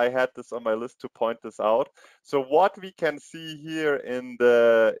I had this on my list to point this out. So what we can see here in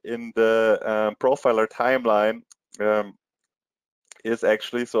the profiler timeline is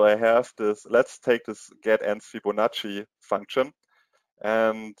actually, so I have this, let's take this get ends Fibonacci function,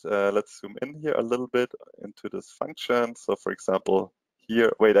 and let's zoom in here a little bit into this function. So for example,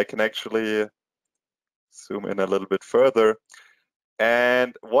 here, wait, I can actually zoom in a little bit further.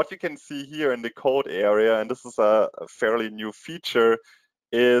 And what you can see here in the code area, and this is a fairly new feature,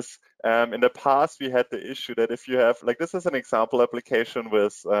 is in the past we had the issue that if you have, like, this is an example application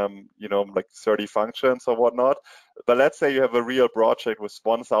with, like 30 functions or whatnot, but let's say you have a real project with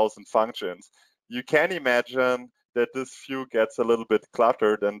 1,000 functions. You can imagine that this view gets a little bit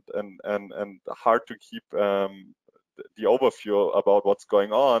cluttered and hard to keep the overview about what's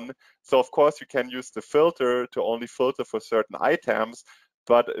going on. So of course you can use the filter to only filter for certain items,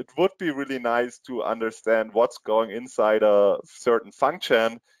 but it would be really nice to understand what's going inside a certain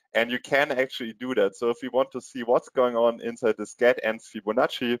function, and you can actually do that. So if you want to see what's going on inside this get ends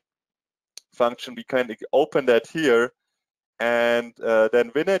Fibonacci function, we can open that here, and then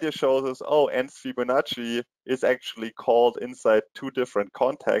winIDEA shows us, oh, ends Fibonacci is actually called inside 2 different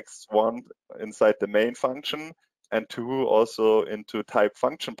contexts, one inside the main function, and 2 also into type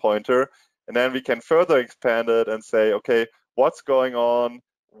function pointer. And then we can further expand it and say, okay, what's going on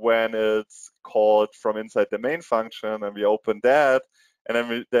when it's called from inside the main function? And we open that,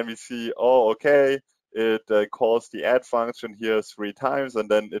 and then we see, oh, okay, it calls the add function here 3 times, and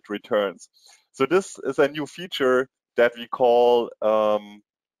then it returns. So this is a new feature that we call,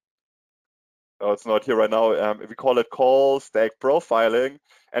 it's not here right now, we call it call stack profiling.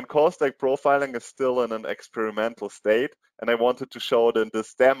 And call stack profiling is still in an experimental state, and I wanted to show it in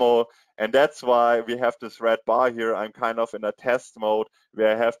this demo, and that's why we have this red bar here. I'm kind of in a test mode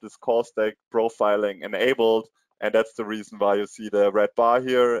where I have this call stack profiling enabled, and that's the reason why you see the red bar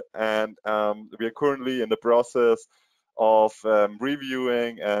here. And we are currently in the process of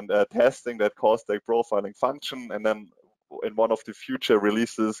reviewing and testing that call stack profiling function, and then in one of the future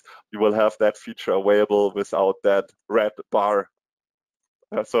releases, you will have that feature available without that red bar.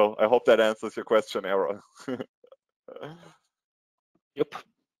 So I hope that answers your question, Aaron. Yep.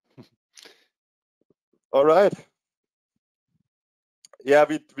 All right. Yeah,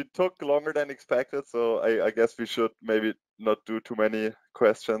 we took longer than expected, so I guess we should maybe not do too many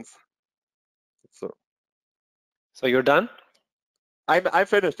questions. So you're done? I'm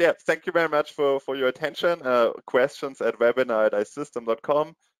finished. Yeah. Thank you very much for your attention. Questions at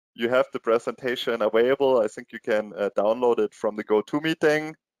webinar@isystem.com. You have the presentation available. I think you can download it from the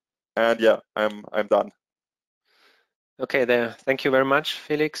GoToMeeting. And yeah, I'm done. Okay, there. Thank you very much,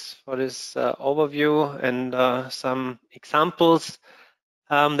 Felix, for this overview and some examples.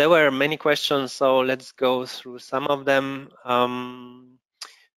 There were many questions, so let's go through some of them.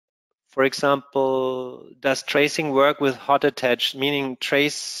 For example, does tracing work with hot attach, meaning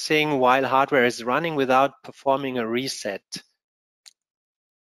tracing while hardware is running without performing a reset?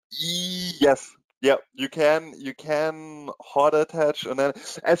 Yes. Yeah, you can hot attach, and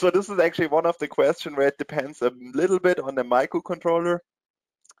so this is actually one of the questions where it depends a little bit on the microcontroller.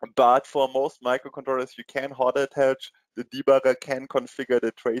 But for most microcontrollers, you can hot attach. The debugger can configure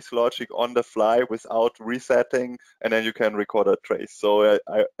the trace logic on the fly without resetting, and then you can record a trace. So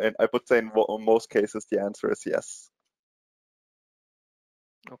I would say in most cases the answer is yes.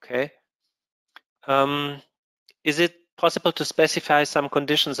 Okay. Is it possible to specify some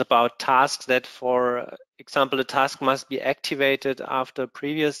conditions about tasks that, for example, a task must be activated after a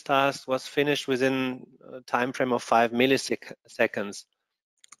previous task was finished within a time frame of 5 milliseconds?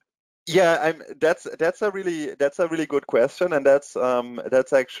 Yeah, that's a really good question, and that's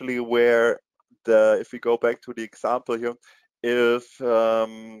actually where if we go back to the example here, if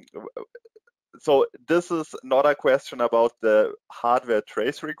so this is not a question about the hardware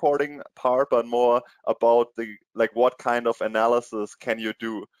trace recording part, but more about the what kind of analysis can you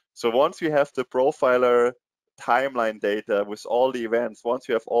do. So once you have the profiler timeline data with all the events, once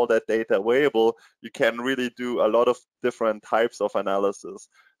you have all that data available, you can really do a lot of different types of analysis.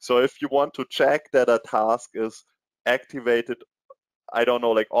 So if you want to check that a task is activated, I don't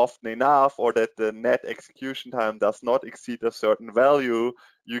know, often enough, or that the net execution time does not exceed a certain value,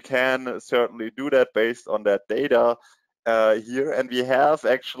 you can certainly do that based on that data here. And we have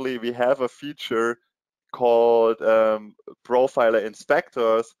a feature called profiler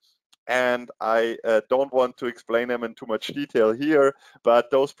inspectors. And I don't want to explain them in too much detail here,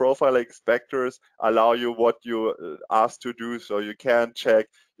 but those profiler inspectors allow you what you asked to do. So you can check,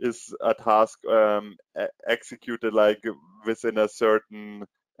 is a task executed within a certain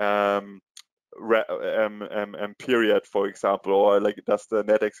period, for example, or does the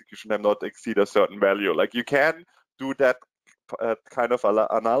net execution time not exceed a certain value? You can do that kind of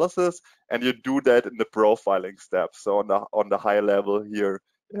analysis, and you do that in the profiling steps. So on the high level here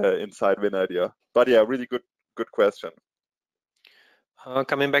inside winIDEA. But yeah, really good question.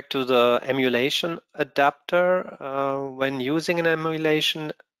 Coming back to the emulation adapter, when using an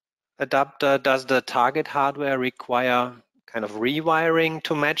emulation adapter, does the target hardware require kind of rewiring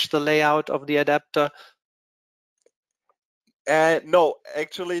to match the layout of the adapter? No,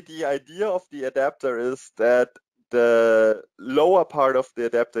 actually the idea of the adapter is that the lower part of the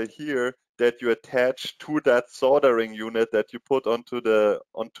adapter here that you attach to that soldering unit that you put onto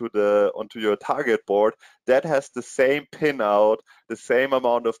your target board, that has the same pin out, the same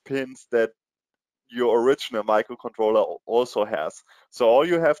amount of pins that your original microcontroller also has. So all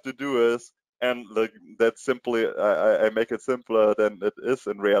you have to do is, and that's simply, I make it simpler than it is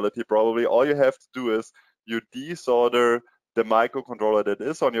in reality probably, all you have to do is you desolder the microcontroller that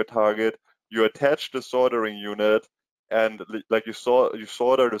is on your target, you attach the soldering unit, and you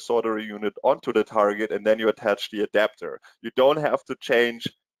solder the soldering unit onto the target, and then you attach the adapter. You don't have to change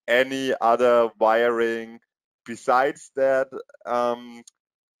any other wiring besides that. I'm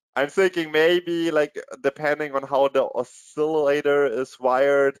thinking maybe depending on how the oscillator is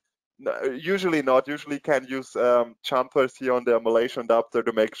wired, usually not. Usually can use jumpers here on the emulation adapter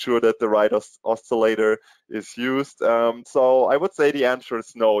to make sure that the right oscillator is used. So I would say the answer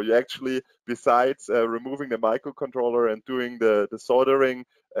is no. You actually, besides removing the microcontroller and doing the soldering,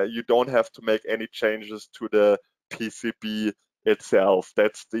 you don't have to make any changes to the PCB itself.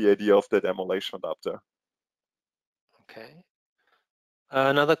 That's the idea of that emulation adapter. Okay.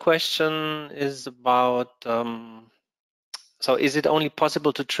 Another question is about, so is it only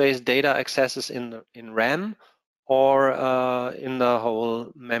possible to trace data accesses in RAM or in the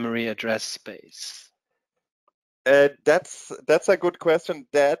whole memory address space? That's a good question.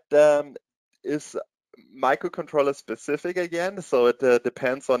 That is microcontroller specific again, so it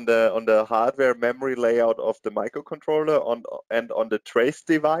depends on the hardware memory layout of the microcontroller and on the trace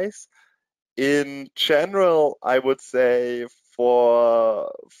device. In general, I would say for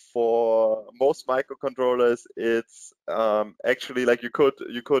most microcontrollers, it's actually you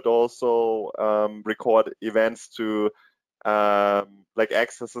could also record events to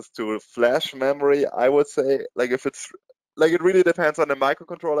accesses to flash memory. I would say if it's it really depends on the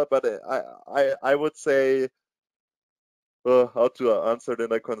microcontroller, but I would say how to answer it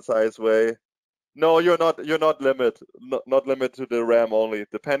in a concise way. No, you're not limited to the RAM only.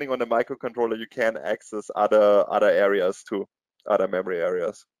 Depending on the microcontroller, you can access other areas too, other memory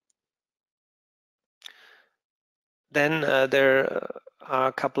areas. Then there are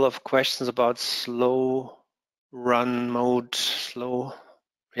a couple of questions about slow run mode, debugging.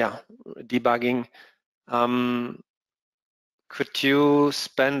 Could you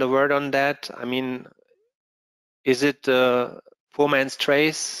spend a word on that? I mean, is it poor man's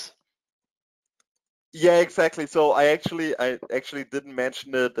trace? Yeah, exactly. So I actually didn't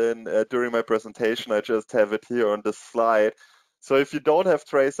mention it during my presentation. I just have it here on this slide. So if you don't have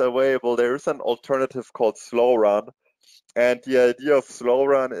trace available, there is an alternative called slow run. And the idea of slow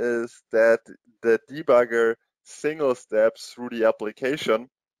run is that the debugger single steps through the application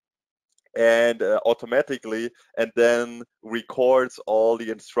and automatically, and then records all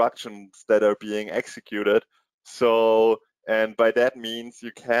the instructions that are being executed. So, and by that means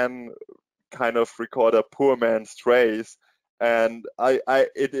you can kind of record a poor man's trace. And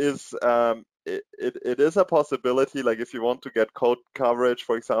it is a possibility. If you want to get code coverage,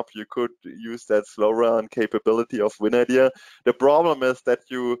 for example, you could use that slow run capability of winIDEA. The problem is that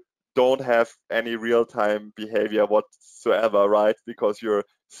you don't have any real-time behavior whatsoever, right? Because you're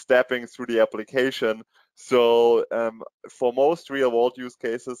stepping through the application. So for most real-world use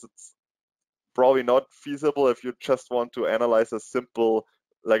cases, probably not feasible. If you just want to analyze a simple,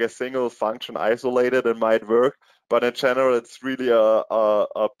 like a single function isolated, it might work. But in general, it's really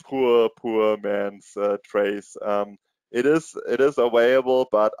a poor man's trace. It is available,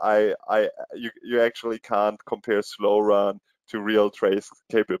 but you actually can't compare slow run to real trace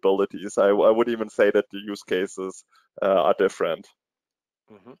capabilities. I would even say that the use cases are different.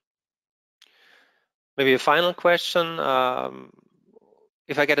 Mm-hmm. Maybe a final question.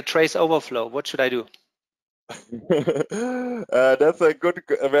 If I get a trace overflow, what should I do? That's a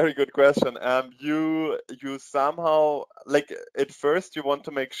very good question. You somehow, like, at first you want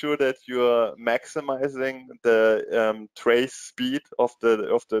to make sure that you're maximizing the trace speed of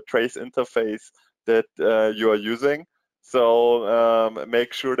the trace interface that you are using. So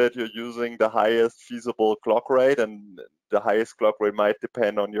make sure that you're using the highest feasible clock rate, and the highest clock rate might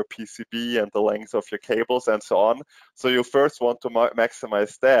depend on your PCB and the length of your cables and so on. So you first want to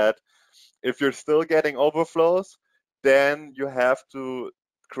maximize that. If you're still getting overflows, then you have to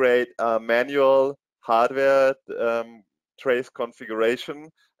create a manual hardware trace configuration,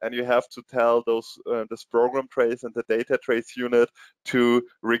 and you have to tell this program trace and the data trace unit to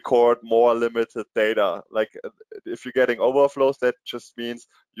record more limited data. Like if you're getting overflows, that just means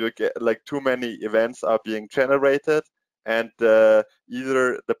you get like too many events are being generated, and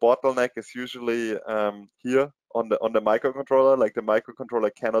either the bottleneck is usually here on the microcontroller, like the microcontroller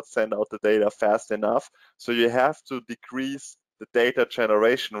cannot send out the data fast enough. So you have to decrease the data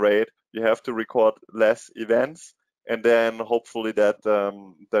generation rate. You have to record less events, and then hopefully that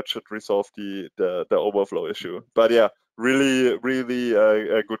should resolve the overflow issue. But yeah, really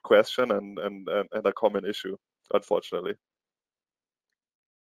a good question and a common issue, unfortunately.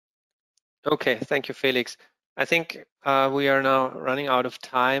 Okay, thank you, Felix. I think we are now running out of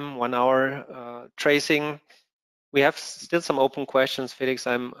time. 1 hour tracing. We have still some open questions, Felix.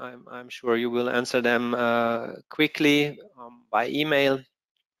 I'm sure you will answer them quickly by email.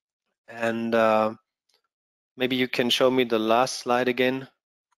 And maybe you can show me the last slide again,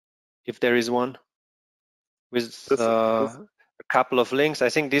 if there is one, with a couple of links. I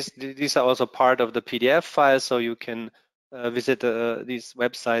think these are also part of the PDF file, so you can visit these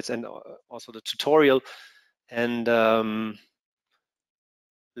websites and also the tutorial and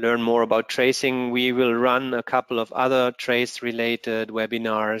learn more about tracing. We will run a couple of other trace-related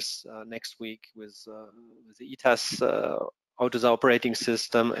webinars next week with the ETAS AUTOSAR operating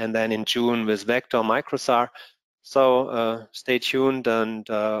system, and then in June with Vector Microsar. So stay tuned, and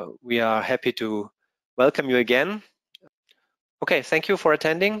we are happy to welcome you again. Okay, thank you for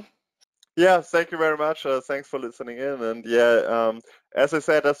attending. Yeah, thank you very much. Thanks for listening in. And yeah, as I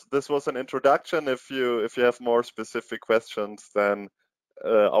said, this was an introduction. If you have more specific questions, then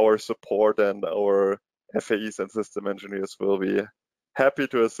our support and our FAEs and system engineers will be happy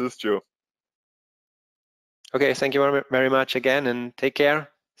to assist you. Okay, thank you very much again, and take care.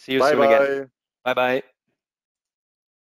 See you Bye soon bye. again. Bye-bye.